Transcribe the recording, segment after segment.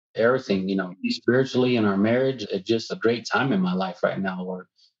everything, spiritually in our marriage. It's just a great time in my life right now where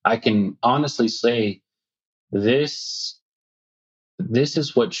I can honestly say this this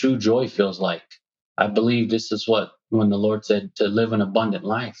is what true joy feels like. I believe this is what when the Lord said to live an abundant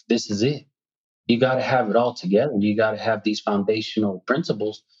life, this is it. You got to have it all together. You got to have these foundational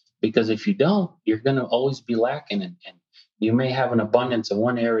principles because if you don't, you're going to always be lacking and you may have an abundance in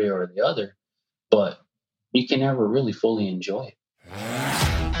one area or the other, but you can never really fully enjoy it.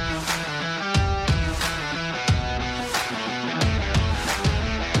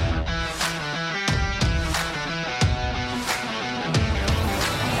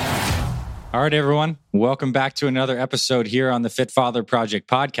 All right, everyone. Welcome back to another episode here on the Fit Father Project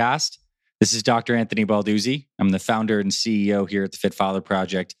podcast. This is Dr. Anthony Balduzzi. I'm the founder and CEO here at the Fit Father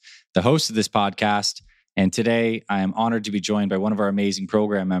Project, the host of this podcast. And today I am honored to be joined by one of our amazing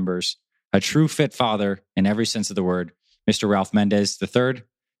program members, a true fit father in every sense of the word, Mr. Ralph Mendez III.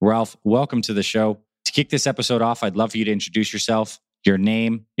 Ralph, welcome to the show. To kick this episode off, I'd love for you to introduce yourself, your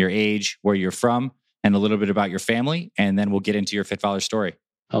name, your age, where you're from, and a little bit about your family. And then we'll get into your Fit Father story.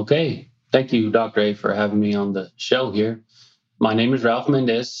 Okay. Thank you, Dr. A, for having me on the show here. My name is Ralph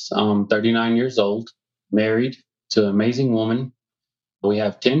Mendez. I'm 39 years old, married to an amazing woman. We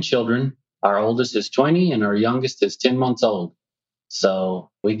have 10 children. Our oldest is 20 and our youngest is 10 months old.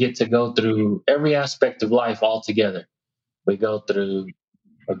 So we get to go through every aspect of life all together. We go through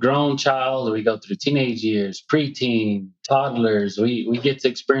a grown child, we go through teenage years, preteen, toddlers. We get to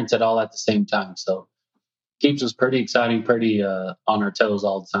experience it all at the same time. So keeps us pretty exciting, pretty on our toes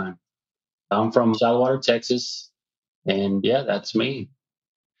all the time. I'm from Shallowater, Texas. And yeah, that's me.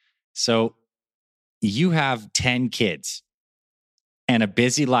 So you have 10 kids and a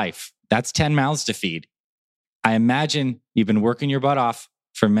busy life. That's 10 mouths to feed. I imagine you've been working your butt off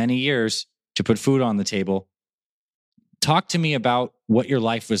for many years to put food on the table. Talk to me about what your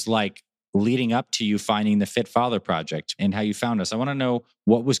life was like leading up to you finding the Fit Father Project and how you found us. I want to know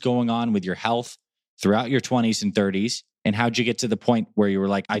what was going on with your health throughout your 20s and 30s and how'd you get to the point where you were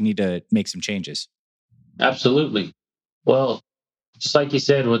like, I need to make some changes? Absolutely. Well, just like you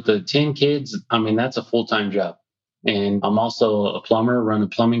said, with the 10 kids, I mean, that's a full-time job. And I'm also a plumber, run a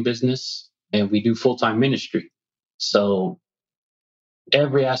plumbing business, and we do full-time ministry. So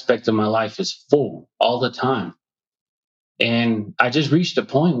every aspect of my life is full all the time. And I just reached a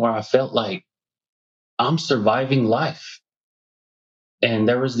point where I felt like I'm surviving life. And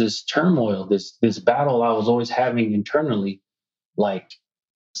there was this turmoil, this battle I was always having internally. Like,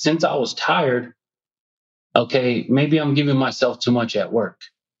 since I was tired, okay, maybe I'm giving myself too much at work.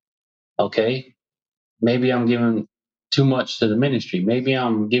 Okay, maybe I'm giving too much to the ministry. Maybe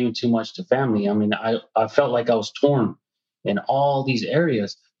I'm giving too much to family. I mean, I felt like I was torn in all these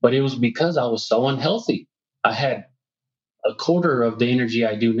areas, but it was because I was so unhealthy. I had a quarter of the energy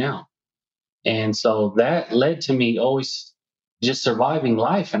I do now. And so that led to me always just surviving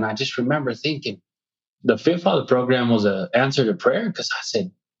life. And I just remember thinking the Fit Father program was an answer to prayer because I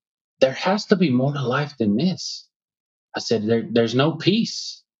said, there has to be more to life than this. I said, there's no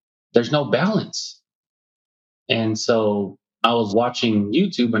peace, there's no balance. And so I was watching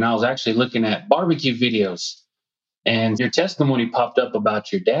YouTube and I was actually looking at barbecue videos. And your testimony popped up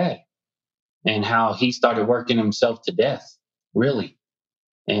about your dad and how he started working himself to death, really.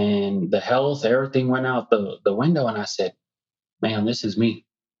 And the health, everything went out the window. And I said, man, this is me.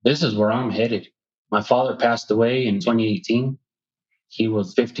 This is where I'm headed. My father passed away in 2018. He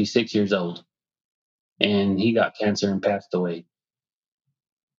was 56 years old and he got cancer and passed away.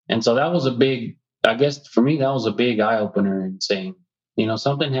 And so that was a big, I guess for me, that was a big eye opener in saying,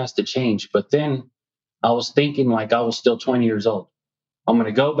 something has to change. But then I was thinking like I was still 20 years old. I'm going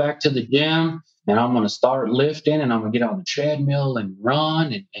to go back to the gym and I'm going to start lifting and I'm going to get on the treadmill and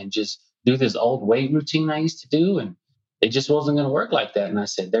run and just do this old weight routine I used to do. And it just wasn't going to work like that. And I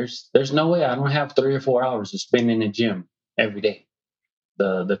said, there's no way I don't have 3 or 4 hours to spend in the gym every day.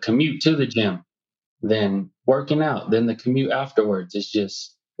 The commute to the gym, then working out, then the commute afterwards.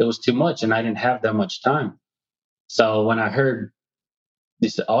 It was too much and I didn't have that much time. So when I heard they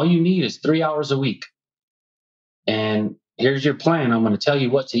said, all you need is 3 hours a week. And here's your plan. I'm going to tell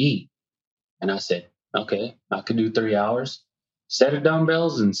you what to eat. And I said, okay, I could do 3 hours, set of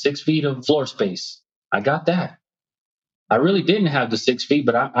dumbbells and 6 feet of floor space. I got that. I really didn't have the 6 feet,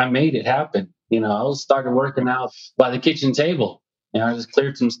 but I made it happen. I started working out by the kitchen table and I just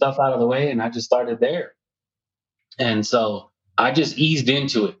cleared some stuff out of the way and I just started there. And so I just eased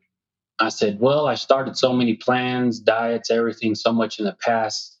into it. I said, well, I started so many plans, diets, everything so much in the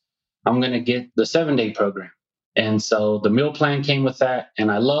past. I'm going to get the 7-day program. And so the meal plan came with that. And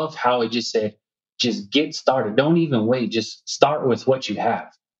I love how it just said, just get started. Don't even wait. Just start with what you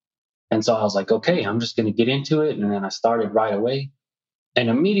have. And so I was like, okay, I'm just going to get into it. And then I started right away and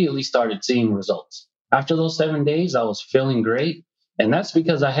immediately started seeing results. After those 7 days, I was feeling great. And that's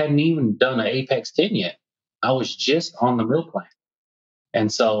because I hadn't even done an Apex 10 yet. I was just on the meal plan.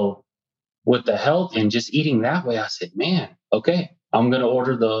 And so with the health and just eating that way, I said, man, okay, I'm going to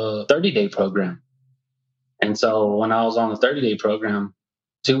order the 30-day program. And so when I was on the 30-day program,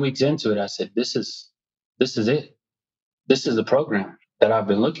 2 weeks into it, I said, this is it. This is the program that I've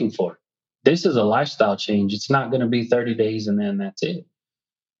been looking for. This is a lifestyle change. It's not going to be 30 days and then that's it.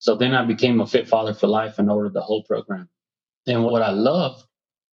 So then I became a Fit Father for Life and ordered the whole program. And what I love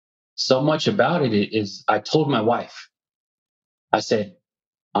so much about it is I told my wife, I said,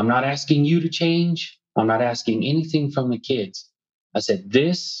 I'm not asking you to change. I'm not asking anything from the kids. I said,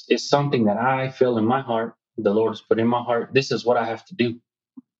 this is something that I feel in my heart. The Lord has put in my heart. This is what I have to do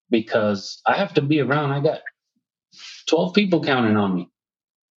because I have to be around. I got 12 people counting on me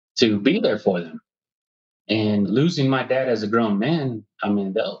to be there for them. And losing my dad as a grown man, I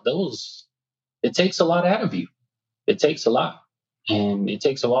mean, those, it takes a lot out of you. It takes a lot. And it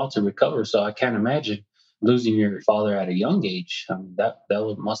takes a while to recover. So I can't imagine losing your father at a young age. I mean,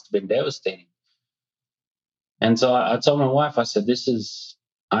 must have been devastating. And so I told my wife, I said,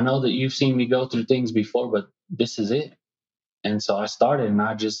 I know that you've seen me go through things before, but this is it. And so I started and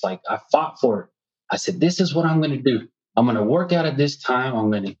I fought for it. I said, this is what I'm going to do. I'm going to work out at this time.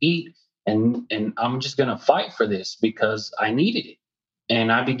 I'm going to eat and I'm just going to fight for this because I needed it.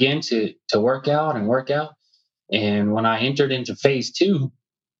 And I began to work out and work out. And when I entered into phase 2,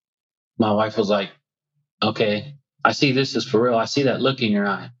 my wife was like, okay, I see this is for real. I see that look in your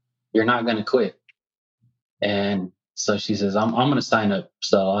eye. You're not going to quit. And so she says, I'm going to sign up.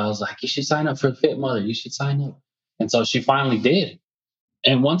 So I was like, you should sign up for Fit Mother. You should sign up. And so she finally did.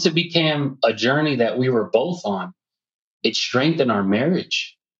 And once it became a journey that we were both on, it strengthened our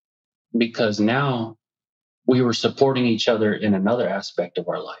marriage because now we were supporting each other in another aspect of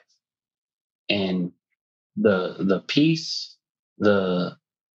our life. And the peace, the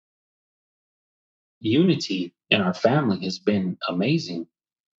unity in our family has been amazing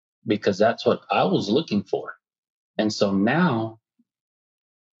because that's what I was looking for. And so now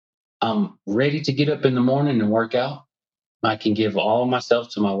I'm ready to get up in the morning and work out. I can give all myself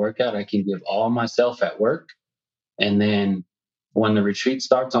to my workout. I can give all myself at work. And then when the retreat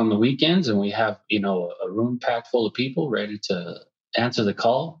starts on the weekends and we have, a room packed full of people ready to answer the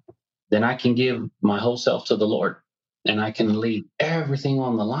call, then I can give my whole self to the Lord and I can leave everything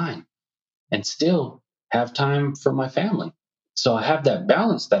on the line and still have time for my family. So I have that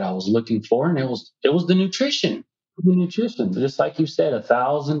balance that I was looking for. And it was the nutrition. The nutrition, just like you said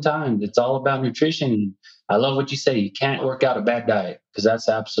 1,000 times, it's all about nutrition. I love what you say. You can't work out a bad diet because that's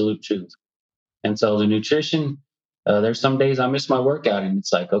the absolute truth. And so the nutrition, there's some days I miss my workout and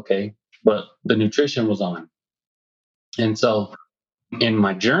it's like, okay, but the nutrition was on. And so in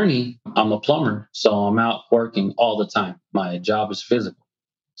my journey, I'm a plumber. So I'm out working all the time. My job is physical.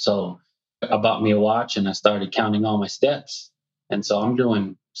 So I bought me a watch and I started counting all my steps. And so I'm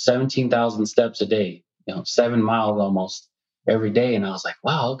doing 17,000 steps a day, 7 miles almost every day. And I was like,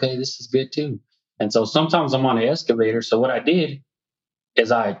 wow, okay, this is good too. And so sometimes I'm on an excavator. So what I did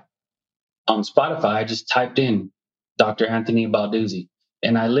is on Spotify, I just typed in Dr. Anthony Balduzzi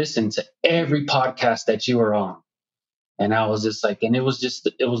and I listened to every podcast that you were on. And I was just like, and it was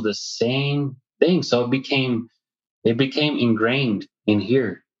the same thing. So it became ingrained in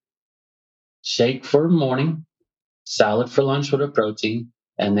here. Shake for morning, salad for lunch with a protein,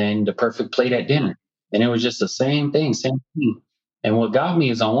 and then the perfect plate at dinner. And it was just the same thing, same thing. And what got me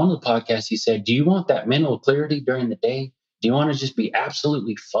is on one of the podcasts, he said, do you want that mental clarity during the day? Do you want to just be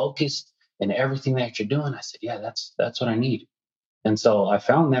absolutely focused in everything that you're doing? I said, yeah, that's what I need. And so I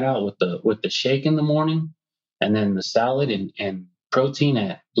found that out with the shake in the morning and then the salad and protein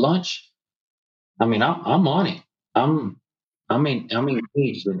at lunch. I mean, I'm on it. I'm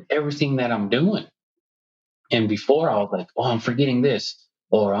engaged in everything that I'm doing. And before I was like, oh, I'm forgetting this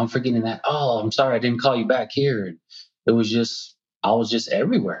or I'm forgetting that. Oh, I'm sorry, I didn't call you back here. And I was just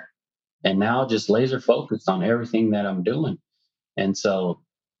everywhere. And now just laser focused on everything that I'm doing. And so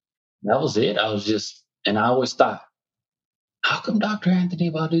that was it. And I always thought, how come Dr.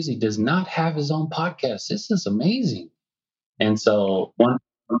 Anthony Balduzzi does not have his own podcast? This is amazing. And so when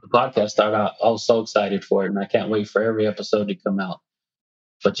the podcast started out, I was so excited for it. And I can't wait for every episode to come out.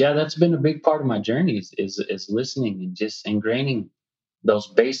 But yeah, that's been a big part of my journey is listening and just ingraining those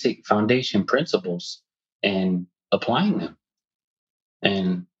basic foundation principles and applying them.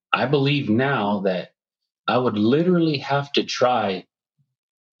 And I believe now that I would literally have to try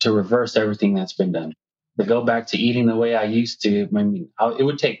to reverse everything that's been done. to go back to eating the way I used to. I mean, it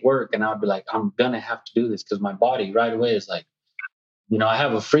would take work, and I'd be like, I'm gonna have to do this because my body right away is like, I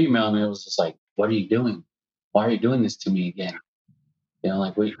have a free meal, and it was just like, what are you doing? Why are you doing this to me again?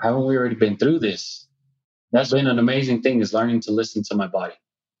 Like, haven't we already been through this? That's been an amazing thing, is learning to listen to my body.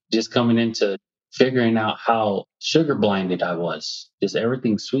 Just coming into figuring out how sugar blinded I was. Just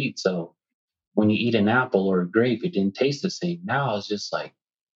everything sweet. So when you eat an apple or a grape, it didn't taste the same. Now it's just like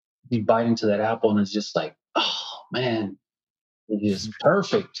you bite into that apple and it's just like, oh man, it is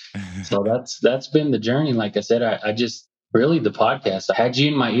perfect. So that's been the journey. Like I said, I just really, the podcast, I had you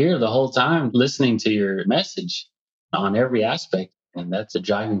in my ear the whole time listening to your message on every aspect. And that's a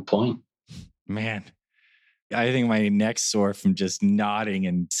driving point. Man, I think my neck's sore from just nodding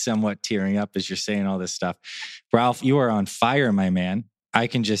and somewhat tearing up as you're saying all this stuff. Ralph, you are on fire, my man. I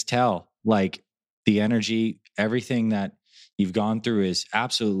can just tell, like, the energy, everything that you've gone through is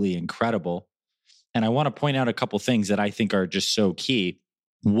absolutely incredible. And I want to point out a couple things that I think are just so key.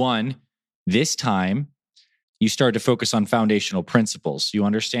 One, this time you start to focus on foundational principles. You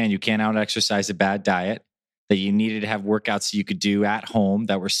understand you can't out-exercise a bad diet, that you needed to have workouts that you could do at home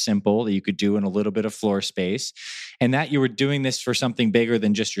that were simple, that you could do in a little bit of floor space, and that you were doing this for something bigger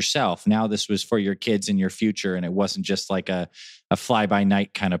than just yourself. Now this was for your kids and your future, and it wasn't just like a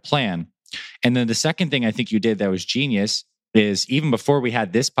fly-by-night kind of plan. And then the second thing I think you did that was genius is, even before we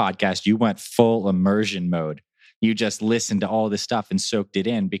had this podcast, you went full immersion mode. You just listened to all this stuff and soaked it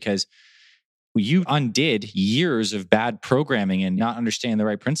in, because you undid years of bad programming and not understanding the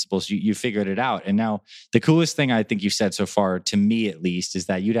right principles. You figured it out. And now the coolest thing I think you've said so far, to me at least, is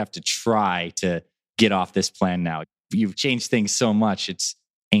that you'd have to try to get off this plan now. You've changed things so much. It's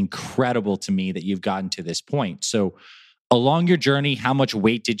incredible to me that you've gotten to this point. So along your journey, how much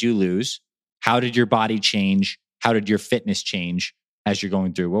weight did you lose? How did your body change? How did your fitness change as you're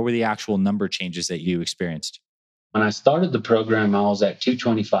going through? What were the actual number changes that you experienced? When I started the program, I was at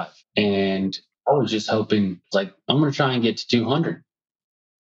 225. And I was just hoping, like, I'm going to try and get to 200.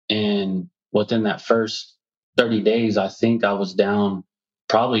 And within that first 30 days, I think I was down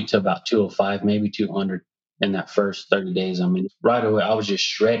probably to about 205, maybe 200 in that first 30 days. I mean, right away, I was just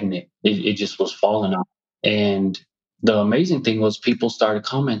shredding it. It just was falling off. And the amazing thing was, people started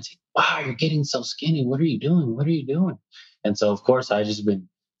commenting, wow, you're getting so skinny. What are you doing? What are you doing? And so, of course, I just been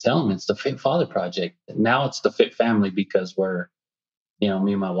telling them it's the Fit Father Project. Now it's the Fit Family, because we're, me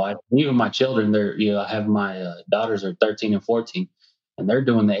and my wife, even my children, I have my daughters are 13 and 14, and they're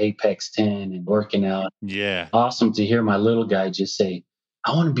doing the Apex 10 and working out. Yeah. Awesome to hear my little guy just say,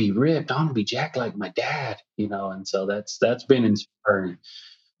 I want to be ripped. I want to be jacked like my dad, and so that's been inspiring.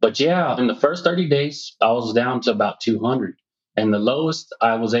 But yeah, in the first 30 days, I was down to about 200, and the lowest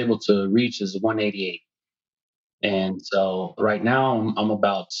I was able to reach is 188. And so right now I'm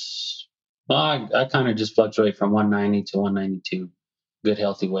about, I kind of just fluctuate from 190 to 192. Good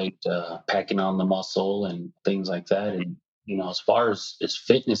healthy weight, packing on the muscle and things like that. And as far as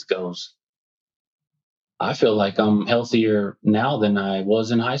fitness goes, I feel like I'm healthier now than I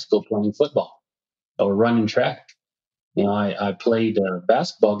was in high school playing football or running track. I played a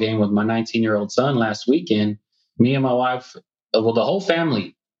basketball game with my 19-year-old son last weekend. Me and my wife, well, the whole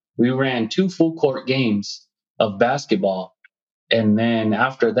family, we ran 2 full court games of basketball. And then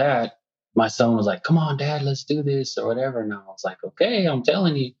after that, my son was like, come on, Dad, let's do this or whatever. And I was like, okay, I'm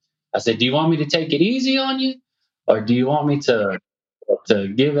telling you. I said, do you want me to take it easy on you? Or do you want me to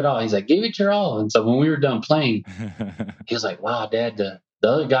give it all? He's like, give it your all. And so when we were done playing, he was like, wow, Dad, the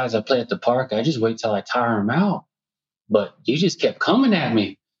other guys I play at the park, I just wait till I tire them out. But you just kept coming at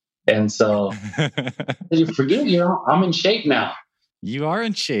me. And so you forget, I'm in shape now. You are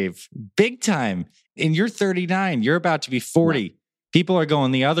in shape, big time. And you're 39. You're about to be 40. Yeah. People are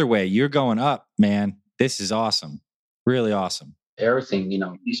going the other way. You're going up, man. This is awesome. Really awesome.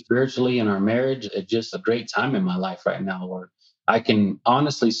 Everything, spiritually, in our marriage, it's just a great time in my life right now, where I can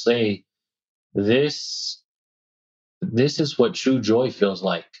honestly say this is what true joy feels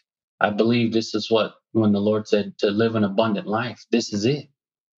like. I believe this is when the Lord said to live an abundant life, this is it.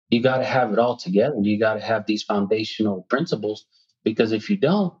 You got to have it all together. You got to have these foundational principles, because if you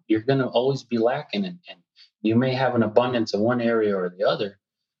don't, you're going to always be lacking. And you may have an abundance in one area or the other,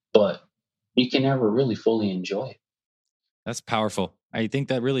 but you can never really fully enjoy it. That's powerful. I think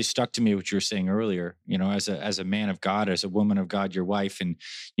that really stuck to me what you were saying earlier. As a man of God, as a woman of God, your wife, and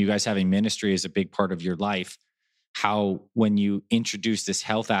you guys having ministry is a big part of your life. How when you introduce this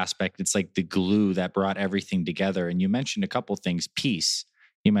health aspect, it's like the glue that brought everything together. And you mentioned a couple things. Peace.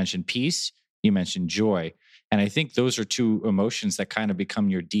 You mentioned peace. You mentioned joy. And I think those are two emotions that kind of become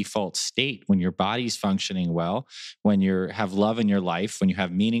your default state when your body's functioning well, when you have love in your life, when you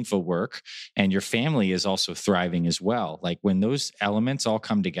have meaningful work, and your family is also thriving as well. Like when those elements all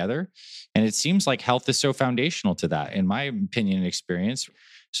come together, and it seems like health is so foundational to that, in my opinion and experience.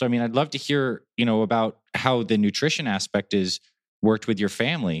 So, I mean, I'd love to hear, about how the nutrition aspect is worked with your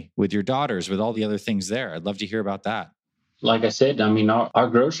family, with your daughters, with all the other things there. I'd love to hear about that. Like I said, I mean, our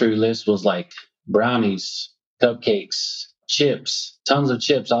grocery list was like brownies, cupcakes, chips, tons of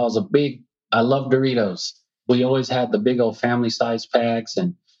chips. I love Doritos. We always had the big old family size packs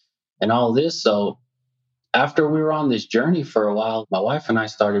and all this. So after we were on this journey for a while, my wife and I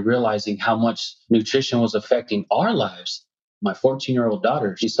started realizing how much nutrition was affecting our lives. My 14-year-old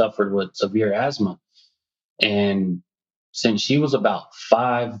daughter, she suffered with severe asthma. And since she was about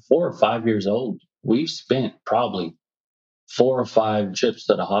 4 or 5 years old, we've spent probably 4 or 5 trips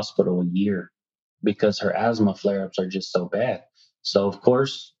to the hospital a year because her asthma flare ups are just so bad. So, of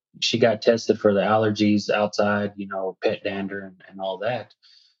course, she got tested for the allergies outside, pet dander and all that.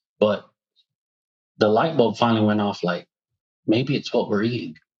 But the light bulb finally went off like, maybe it's what we're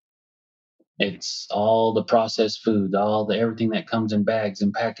eating. It's all the processed food, all the everything that comes in bags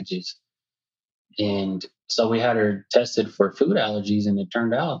and packages. And so we had her tested for food allergies, and it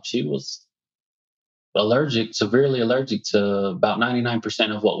turned out she was severely allergic to about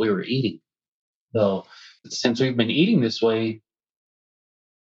 99% of what we were eating. So since we've been eating this way,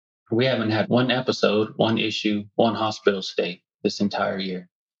 we haven't had one episode, one issue, one hospital stay this entire year.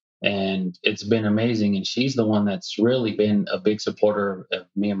 And it's been amazing. And she's the one that's really been a big supporter of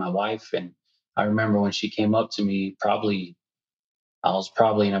me and my wife. And I remember when she came up to me, I was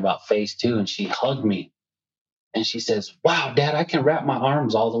probably in about phase 2, and she hugged me and she says, "Wow, Dad, I can wrap my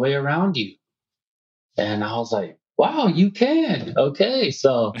arms all the way around you." And I was like, "Wow, you can." Okay.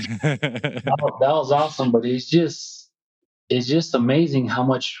 So that was awesome. But it's just amazing how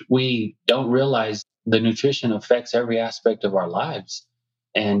much we don't realize the nutrition affects every aspect of our lives.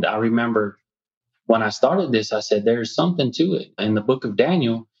 And I remember when I started this, I said, there's something to it. In the book of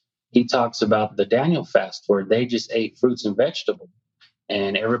Daniel, he talks about the Daniel fast where they just ate fruits and vegetables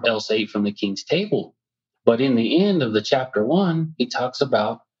and everybody else ate from the king's table. But in the end of the chapter 1, he talks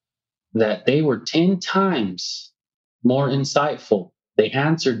about that they were 10 times more insightful. They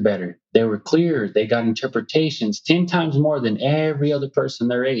answered better. They were clearer. They got interpretations 10 times more than every other person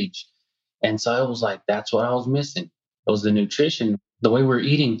their age. And so I was like, that's what I was missing. It was the nutrition. The way we're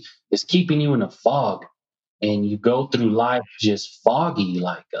eating is keeping you in a fog. And you go through life just foggy.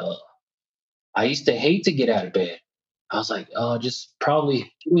 Like, I used to hate to get out of bed. I was like, oh, just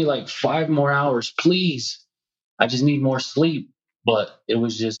probably give me like 5 more hours, please. I just need more sleep. But it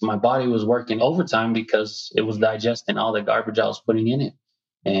was just my body was working overtime because it was digesting all the garbage I was putting in it.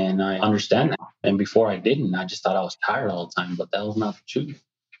 And I understand that. And before I didn't, I just thought I was tired all the time, but that was not the truth.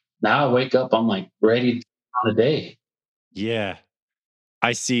 Now I wake up, I'm like ready on the day. Yeah,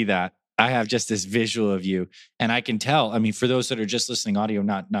 I see that. I have just this visual of you, and I can tell. I mean, for those that are just listening audio,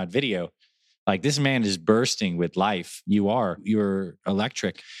 not video, like this man is bursting with life. You're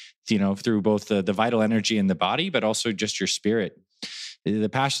electric, through both the vital energy in the body, but also just your spirit. The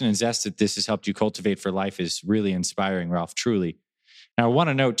passion and zest that this has helped you cultivate for life is really inspiring, Ralph, truly. Now, I want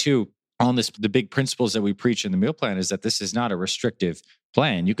to note too, on this, the big principles that we preach in the meal plan is that this is not a restrictive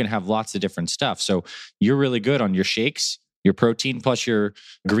plan. You can have lots of different stuff. So you're really good on your shakes, your protein plus your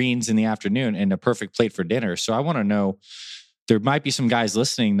greens in the afternoon, and a perfect plate for dinner. So I want to know, there might be some guys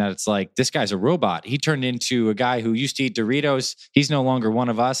listening that it's like, this guy's a robot. He turned into a guy who used to eat Doritos. He's no longer one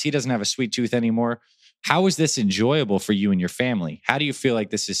of us. He doesn't have a sweet tooth anymore. How is this enjoyable for you and your family? How do you feel like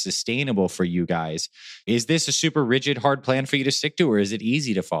this is sustainable for you guys? Is this a super rigid, hard plan for you to stick to, or is it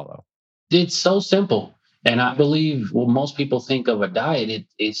easy to follow? It's so simple. And I believe when most people think of a diet,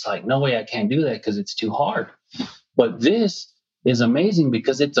 it's like, no way, I can't do that because it's too hard. But this is amazing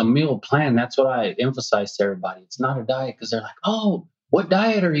because it's a meal plan. That's what I emphasize to everybody. It's not a diet because they're like, oh, what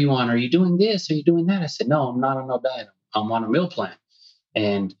diet are you on? Are you doing this? Are you doing that? I said, no, I'm not on no diet. I'm on a meal plan.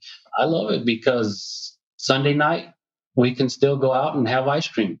 And I love it because Sunday night, we can still go out and have ice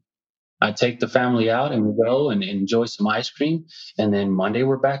cream. I take the family out and we go and enjoy some ice cream. And then Monday,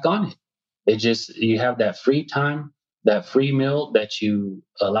 we're back on it. You have that free time, that free meal that you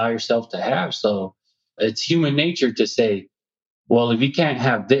allow yourself to have. So it's human nature to say, well, if you can't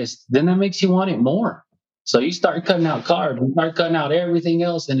have this, then that makes you want it more. So you start cutting out carbs, you start cutting out everything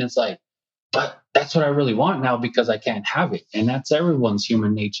else. And it's like, but that's what I really want now because I can't have it. And that's everyone's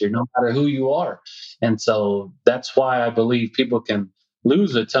human nature, no matter who you are. And so that's why I believe people can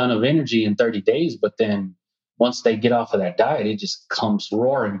lose a ton of energy in 30 days. But then once they get off of that diet, it just comes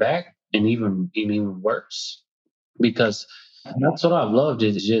roaring back and even worse. Because that's what I've loved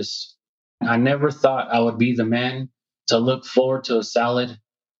is just I never thought I would be the man to look forward to a salad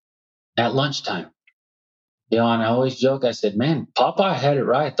at lunchtime. And I always joke, I said, man, Popeye had it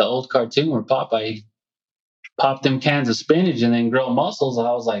right. The old cartoon where Popeye popped them cans of spinach and then grow muscles. I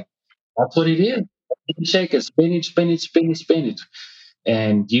was like, that's what it is. Shake it, spinach, spinach, spinach, spinach.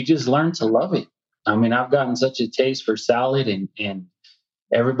 And you just learn to love it. I mean, I've gotten such a taste for salad, and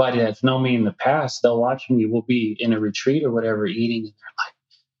everybody that's known me in the past, they'll watch me. We'll be in a retreat or whatever eating, and they're like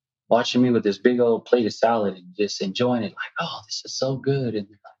watching me with this big old plate of salad and just enjoying it, like, oh, this is so good. And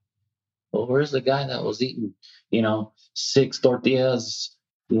they're like, well, where's the guy that was eating, 6 tortillas,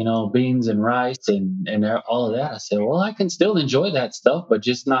 beans and rice and all of that? I said, well, I can still enjoy that stuff, but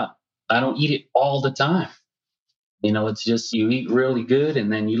just not, I don't eat it all the time. It's just you eat really good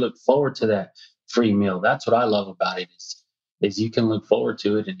and then you look forward to that free meal. That's what I love about it is you can look forward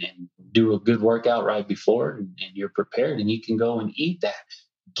to it and do a good workout right before and you're prepared and you can go and eat that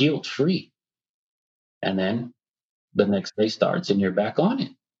guilt free. And then the next day starts and you're back on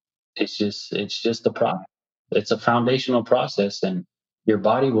it. It's just a process. It's a foundational process, and your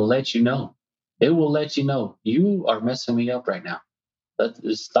body will let you know. It will let you know you are messing me up right now.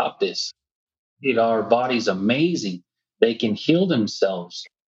 Let's stop this. Our body's amazing. They can heal themselves.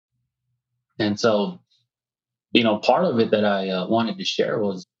 And so, part of it that I wanted to share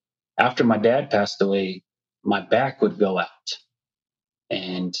was after my dad passed away, my back would go out.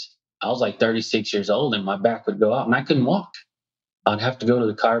 And I was like 36 years old, and my back would go out, and I couldn't walk. I'd have to go to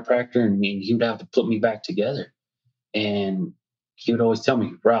the chiropractor, and he would have to put me back together. And he would always tell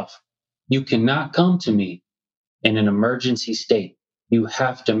me, Ralph, you cannot come to me in an emergency state. You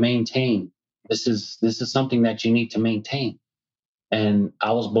have to maintain. This is something that you need to maintain. And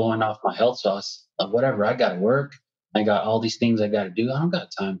I was blowing off my health, so I was like, whatever. I got to work. I got all these things I got to do. I don't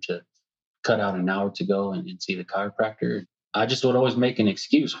got time to cut out an hour to go and see the chiropractor. I just would always make an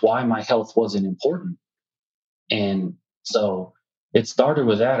excuse why my health wasn't important. And so it started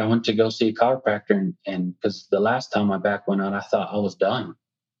with that. I went to go see a chiropractor, and because the last time my back went out, I thought I was done.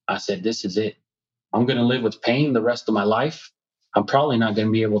 I said, this is it. I'm going to live with pain the rest of my life. I'm probably not going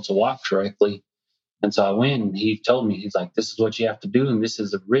to be able to walk correctly. And so I went and he told me, he's like, this is what you have to do. And this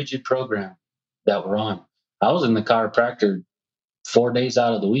is a rigid program that we're on. I was in the chiropractor 4 days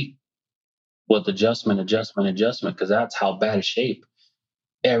out of the week with adjustment, because that's how bad a shape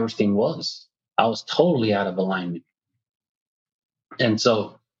everything was. I was totally out of alignment. And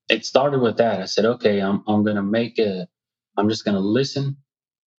so it started with that. I said, okay, I'm going to I'm just going to listen.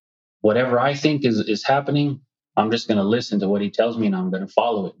 Whatever I think is happening, I'm just going to listen to what he tells me and I'm going to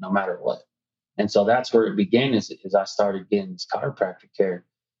follow it no matter what. And so that's where it began is I started getting this chiropractic care.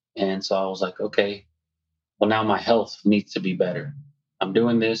 And so I was like, okay, well, now my health needs to be better. I'm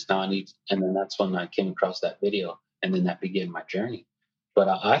doing this now. And then that's when I came across that video and then that began my journey. But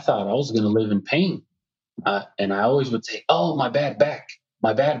I thought I was going to live in pain. And I always would say, oh, my bad back,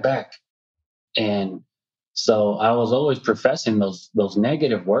 my bad back. And so I was always professing those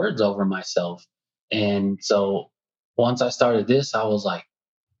negative words over myself. And so once I started this, I was like,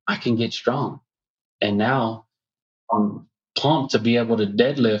 I can get strong. And now I'm pumped to be able to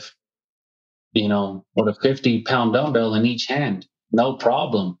deadlift, with a 50-pound dumbbell in each hand, no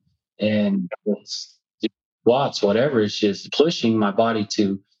problem. And it's squats, whatever. It's just pushing my body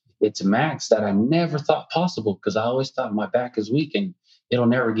to its max that I never thought possible because I always thought my back is weak and it'll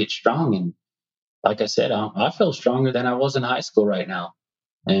never get strong. And like I said, I feel stronger than I was in high school right now.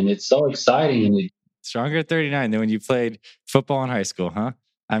 And it's so exciting. And Stronger at 39 than when you played football in high school, huh?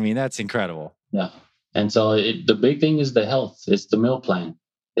 I mean, that's incredible. Yeah. And so the big thing is the health. It's the meal plan.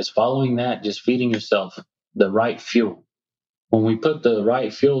 It's following that, just feeding yourself the right fuel. When we put the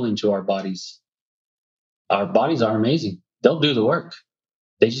right fuel into our bodies are amazing. They'll do the work.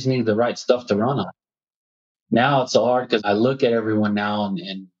 They just need the right stuff to run on. Now it's so hard because I look at everyone now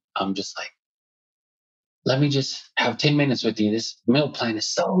and I'm just like, let me just have 10 minutes with you. This meal plan is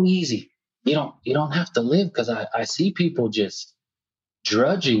so easy. You don't have to live because I see people just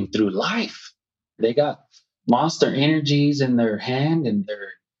drudging through life. They got monster energies in their hand and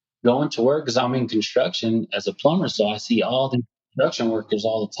they're going to work because I'm in construction as a plumber. So I see all the construction workers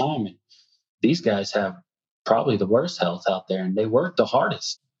all the time. And these guys have probably the worst health out there and they work the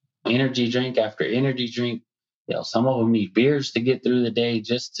hardest. Energy drink after energy drink. Some of them need beers to get through the day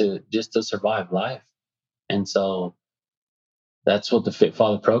just to survive life. And so that's what the Fit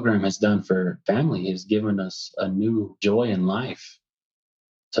Father program has done for family, has given us a new joy in life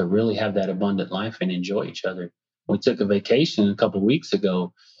to really have that abundant life and enjoy each other. We took a vacation a couple of weeks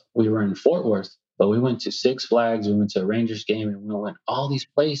ago. We were in Fort Worth, but we went to Six Flags, we went to a Rangers game, and we went all these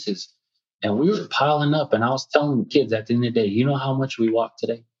places And we were piling up. And I was telling the kids at the end of the day, you know how much we walked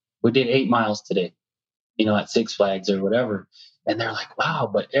today? We did 8 miles today, at Six Flags or whatever. And they're like, wow,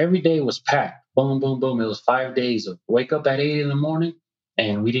 but every day was packed. Boom, boom, boom. It was 5 days of wake up at 8 in the morning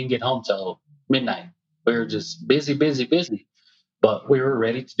and we didn't get home till midnight. We were just busy, busy, busy. But we were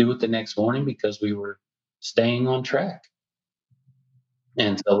ready to do it the next morning because we were staying on track.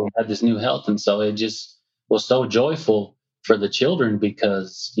 And so we had this new health. And so it just was so joyful for the children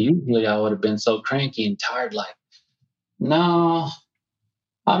because usually I would have been so cranky and tired, like, no,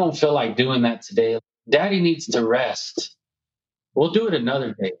 I don't feel like doing that today. Daddy needs to rest. We'll do it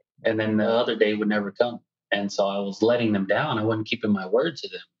another day. And then the other day would never come. And so I was letting them down. I wasn't keeping my word to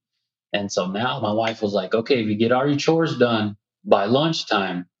them. And so now my wife was like, okay, if you get all your chores done by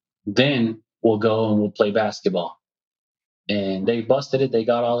lunchtime, then we'll go and we'll play basketball. And they busted it. They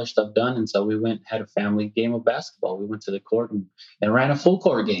got all their stuff done. And so we went, had a family game of basketball. We went to the court and ran a full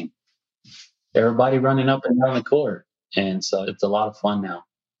court game. Everybody running up and down the court. And so it's a lot of fun now.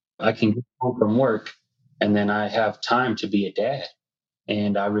 I can get home from work and then I have time to be a dad.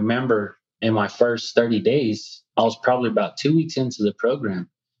 And I remember in my first 30 days, I was probably about 2 weeks into the program.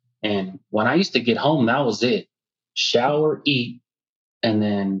 And when I used to get home, that was it. Shower, eat, and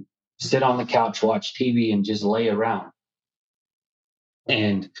then sit on the couch, watch TV, and just lay around.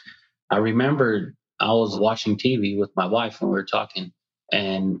 And I remember I was watching TV with my wife and we were talking,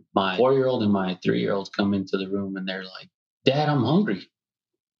 and my 4-year-old and my 3-year-old come into the room and they're like, Dad, I'm hungry.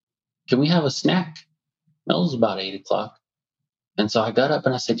 Can we have a snack? That was about 8 o'clock. And so I got up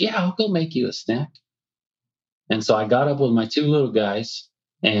and I said, yeah, I'll go make you a snack. And so I got up with my 2 little guys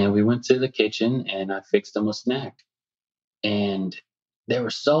and we went to the kitchen and I fixed them a snack. And they were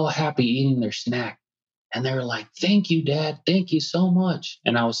so happy eating their snack. And they were like, thank you, Dad. Thank you so much.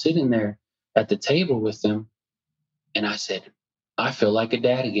 And I was sitting there at the table with them. And I said, I feel like a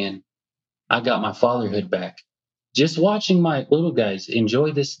dad again. I got my fatherhood back. Just watching my little guys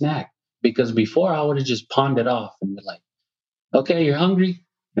enjoy this snack. Because before I would have just pawned it off and be like, okay, you're hungry?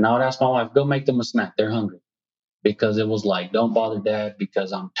 And I would ask my wife, go make them a snack. They're hungry. Because it was like, don't bother, Dad,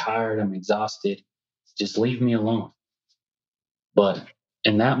 because I'm tired. I'm exhausted. Just leave me alone. But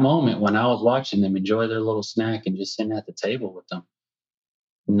in that moment, when I was watching them enjoy their little snack and just sitting at the table with them,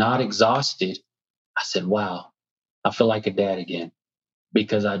 not exhausted, I said, wow, I feel like a dad again.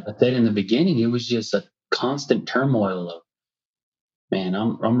 Because I said in the beginning, it was just a constant turmoil of, man,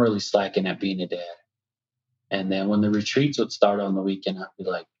 I'm really slacking at being a dad. And then when the retreats would start on the weekend, I'd be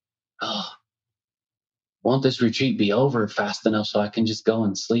like, oh, won't this retreat be over fast enough so I can just go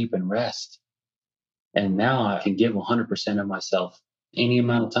and sleep and rest? And now I can give 100% of myself any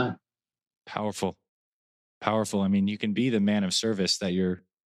amount of time. Powerful. Powerful. I mean, you can be the man of service that you're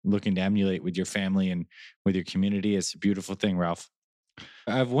looking to emulate with your family and with your community. It's a beautiful thing, Ralph.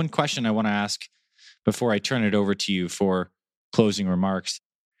 I have one question I want to ask before I turn it over to you for closing remarks.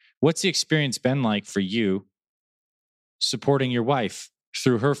 What's the experience been like for you supporting your wife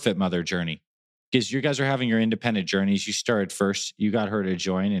through her Fit Mother journey? Because you guys are having your independent journeys. You started first, you got her to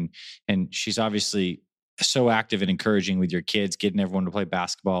join, and she's obviously so active and encouraging with your kids, getting everyone to play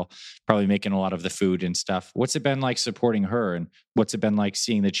basketball, probably making a lot of the food and stuff. What's it been like supporting her, and what's it been like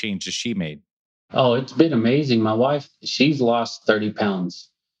seeing the changes she made? Oh, it's been amazing. My wife, she's lost 30 pounds.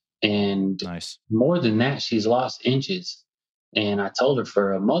 And Nice. more than that, she's lost inches. And I told her,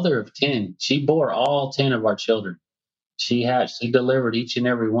 for a mother of 10, she bore all 10 of our children. She delivered each and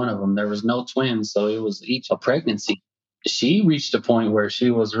every one of them. There was no twins, so it was each a pregnancy. She reached a point where she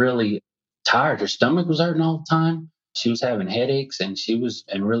was really tired. Her stomach was hurting all the time. She was having headaches and she was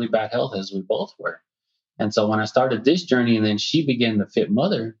in really bad health, as we both were. And so when I started this journey and then she began the Fit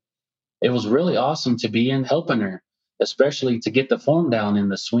Mother, it was really awesome to be in helping her, especially to get the form down in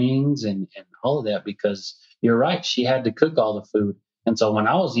the swings and all of that, because you're right, she had to cook all the food. And so when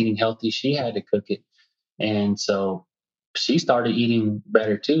I was eating healthy, she had to cook it. And so she started eating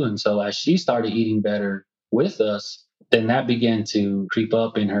better too. And so as she started eating better with us, then that began to creep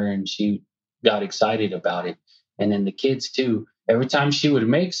up in her and she got excited about it. And then the kids too, every time she would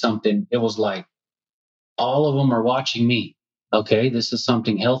make something, it was like, all of them are watching me. Okay, this is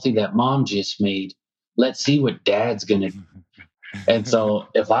something healthy that mom just made. Let's see what dad's going to do. And so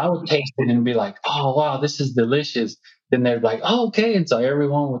if I would taste it and be like, oh, wow, this is delicious, then they're like, oh, okay. And so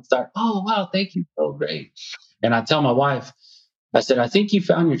everyone would start, oh, wow, thank you. So great. And I tell my wife, I said, I think you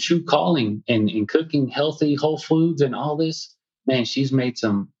found your true calling in cooking healthy, whole foods and all this. Man, she's made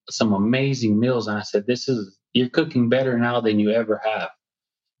some amazing meals. And I said, you're cooking better now than you ever have.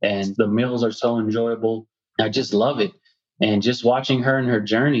 And the meals are so enjoyable. I just love it. And just watching her and her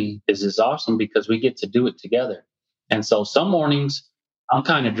journey is awesome because we get to do it together. And so some mornings I'm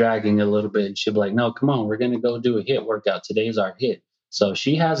kind of dragging a little bit. And she'll be like, no, come on, we're going to go do a hit workout. Today's our hit. So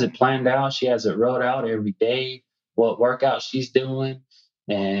she has it planned out. She has it wrote out every day, what workout she's doing.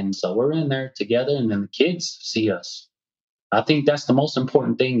 And so we're in there together, and then the kids see us. I think that's the most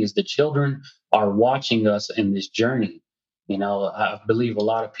important thing is the children are watching us in this journey. I believe a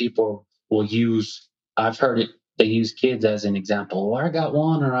lot of people will use, I've heard it, they use kids as an example. Well, I got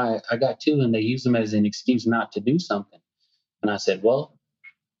one or I got two, and they use them as an excuse not to do something. And I said, well,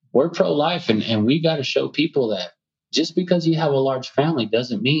 we're pro life, and we got to show people that just because you have a large family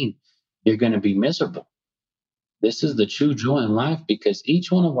doesn't mean you're going to be miserable. This is the true joy in life because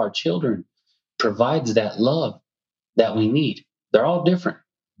each one of our children provides that love that we need. They're all different.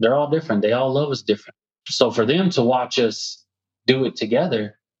 They're all different. They all love us different. So for them to watch us do it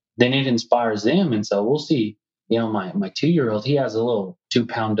together, then it inspires them. And so we'll see, my 2-year-old, he has a little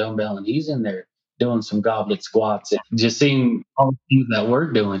 2-pound dumbbell and he's in there doing some goblet squats and just seeing all the things that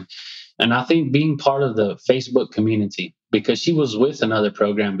we're doing. And I think being part of the Facebook community, because she was with another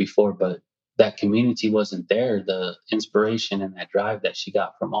program before, but that community wasn't there. The inspiration and that drive that she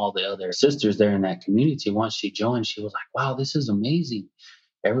got from all the other sisters there in that community, once she joined, she was like, wow, this is amazing.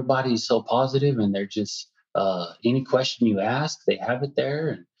 Everybody's so positive and they're just, any question you ask, they have it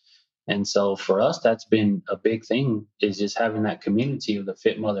there. And so for us, that's been a big thing is just having that community of the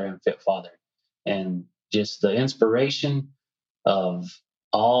fit mother and fit father and just the inspiration of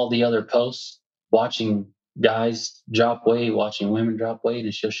all the other posts, watching guys drop weight, watching women drop weight.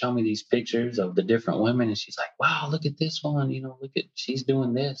 And she'll show me these pictures of the different women. And she's like, wow, look at this one. Look at, she's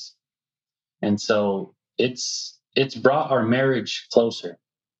doing this. And so it's brought our marriage closer.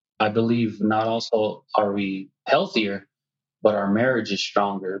 I believe not also are we healthier, but our marriage is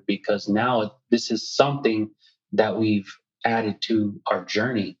stronger because now this is something that we've added to our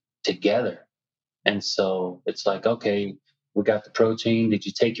journey together. And so it's like, okay, we got the protein. Did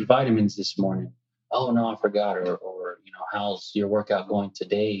you take your vitamins this morning? Oh no, I forgot. Or how's your workout going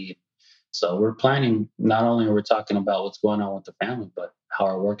today? So we're planning. Not only are we talking about what's going on with the family, but how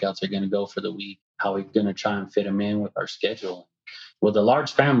our workouts are going to go for the week. How we're going to try and fit them in with our schedule. With a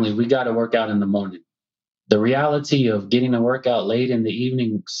large family, we got to work out in the morning. The reality of getting a workout late in the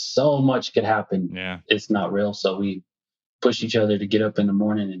evening, so much could happen. Yeah, it's not real. So we push each other to get up in the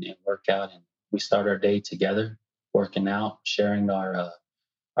morning and work out, and we start our day together, working out, sharing our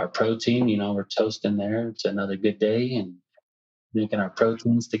protein. We're toasting there. It's another good day, and drinking our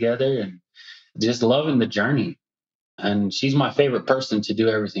proteins together, and just loving the journey. And she's my favorite person to do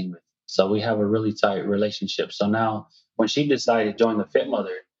everything with. So we have a really tight relationship. So now, when she decided to join the Fit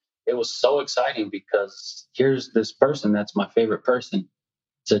Mother, it was so exciting because here's this person that's my favorite person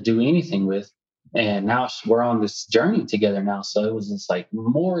to do anything with. And now we're on this journey together now. So it was just like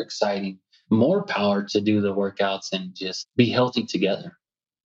more exciting, more power to do the workouts and just be healthy together.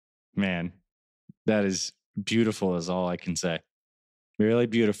 man, that is beautiful, is all I can say. Really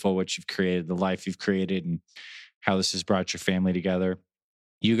beautiful what you've created, the life you've created, and how this has brought your family together.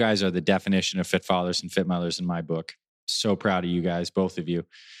 You guys are the definition of fit fathers and fit mothers in my book. So proud of you guys, both of you.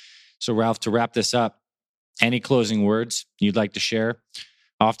 So, Ralph, to wrap this up, any closing words you'd like to share?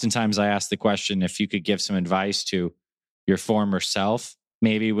 Oftentimes I ask the question if you could give some advice to your former self,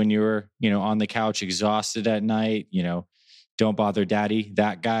 maybe when you were, on the couch exhausted at night, don't bother daddy,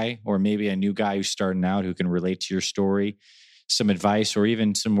 that guy, or maybe a new guy who's starting out who can relate to your story, some advice or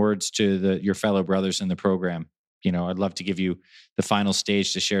even some words to your fellow brothers in the program. I'd love to give you the final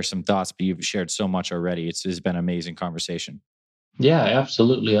stage to share some thoughts, but you've shared so much already. It's been an amazing conversation. Yeah,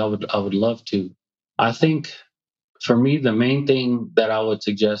 absolutely. I would love to. I think for me, the main thing that I would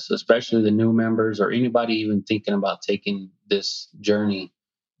suggest, especially the new members or anybody even thinking about taking this journey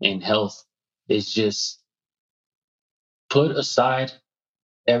in health, is just put aside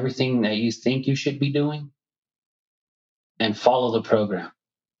everything that you think you should be doing and follow the program.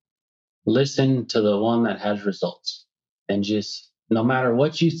 Listen to the one that has results and just no matter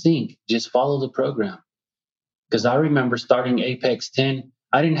what you think, just follow the program. Because I remember starting Apex 10,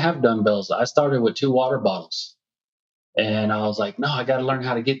 I didn't have dumbbells. I started with 2 water bottles. And I was like, no, I got to learn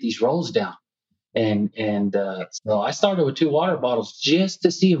how to get these rolls down. And so I started with 2 water bottles just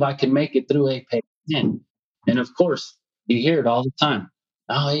to see if I could make it through Apex 10. And of course, you hear it all the time.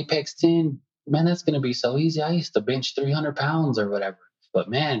 Oh, Apex 10, man, that's going to be so easy. I used to bench 300 pounds or whatever. But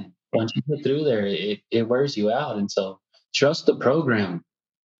man, once you get through there, it wears you out. And so trust the program.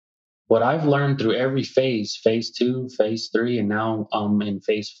 What I've learned through every phase 2, phase 3, and now I'm in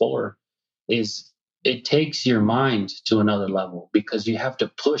phase 4, is it takes your mind to another level because you have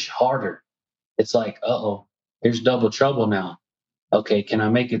to push harder. It's like, here's double trouble now. Okay, can I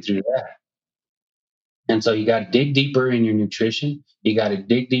make it through that? And so you got to dig deeper in your nutrition. You got to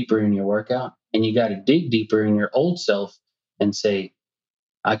dig deeper in your workout, and you got to dig deeper in your old self and say,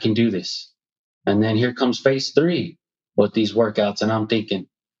 I can do this. And then here comes phase 3 with these workouts. And I'm thinking,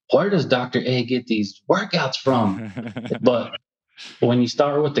 where does Dr. A get these workouts from? But when you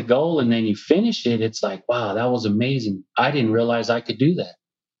start with the goal and then you finish it, it's like, wow, that was amazing. I didn't realize I could do that.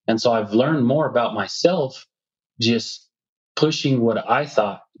 And so I've learned more about myself, just pushing what I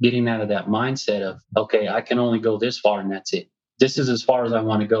thought, getting out of that mindset of, okay, I can only go this far and that's it. This is as far as I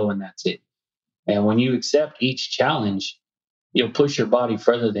want to go and that's it. And when you accept each challenge, you'll push your body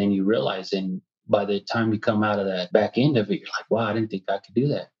further than you realize. And by the time you come out of that back end of it, you're like, wow, I didn't think I could do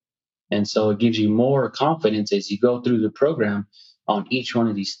that. And so it gives you more confidence as you go through the program on each one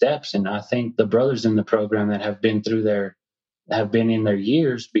of these steps. And I think the brothers in the program that have been in their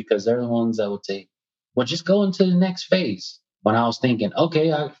years, because they're the ones that would say, well, just go into the next phase. When I was thinking,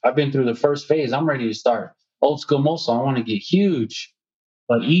 okay, I've been through the first phase. I'm ready to start old school muscle. I want to get huge.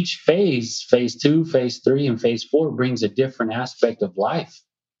 But each phase 2, phase 3, and phase 4 brings a different aspect of life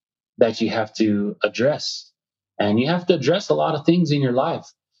that you have to address. And you have to address a lot of things in your life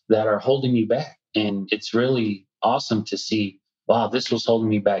that are holding you back. And it's really awesome to see, wow, this was holding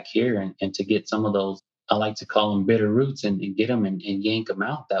me back here. And to get some of those, I like to call them bitter roots, and get them and yank them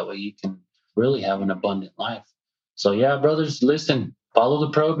out. That way you can really have an abundant life. So yeah, brothers, listen, follow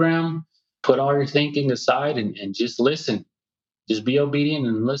the program, put all your thinking aside and just listen. Just be obedient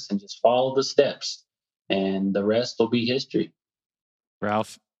and listen. Just follow the steps, and the rest will be history.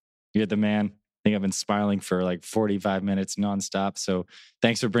 Ralph, you're the man. I think I've been smiling for like 45 minutes nonstop. So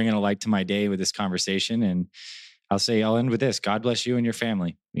thanks for bringing a light to my day with this conversation. And I'll end with this. God bless you and your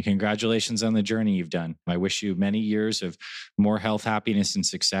family. And congratulations on the journey you've done. I wish you many years of more health, happiness, and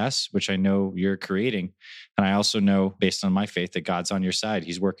success, which I know you're creating. And I also know, based on my faith, that God's on your side.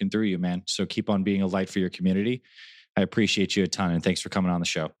 He's working through you, man. So keep on being a light for your community. I appreciate you a ton, and thanks for coming on the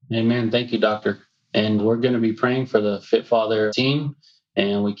show. Amen. Thank you, Doctor. And we're going to be praying for the Fit Father team,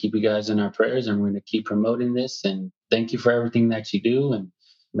 and we keep you guys in our prayers, and we're going to keep promoting this. And thank you for everything that you do. And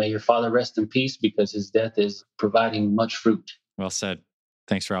may your father rest in peace, because his death is providing much fruit. Well said.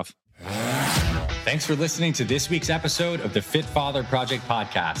 Thanks, Ralph. Thanks for listening to this week's episode of the Fit Father Project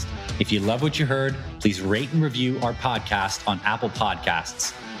podcast. If you love what you heard, please rate and review our podcast on Apple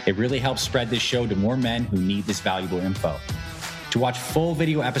Podcasts. It really helps spread this show to more men who need this valuable info. To watch full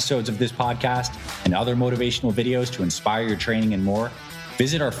video episodes of this podcast and other motivational videos to inspire your training and more,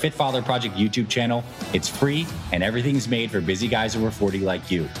 visit our Fit Father Project YouTube channel. It's free, and everything's made for busy guys over 40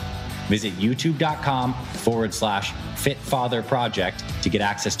 like you. Visit youtube.com/Fit Father Project to get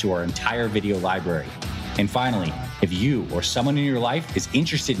access to our entire video library. And finally, if you or someone in your life is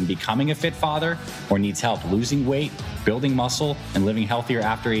interested in becoming a fit father or needs help losing weight, building muscle, and living healthier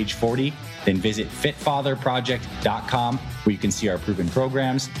after age 40, then visit fitfatherproject.com, where you can see our proven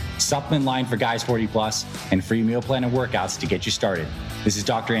programs, supplement line for guys 40 plus, and free meal plan and workouts to get you started. This is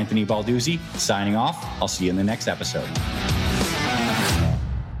Dr. Anthony Balduzzi signing off. I'll see you in the next episode.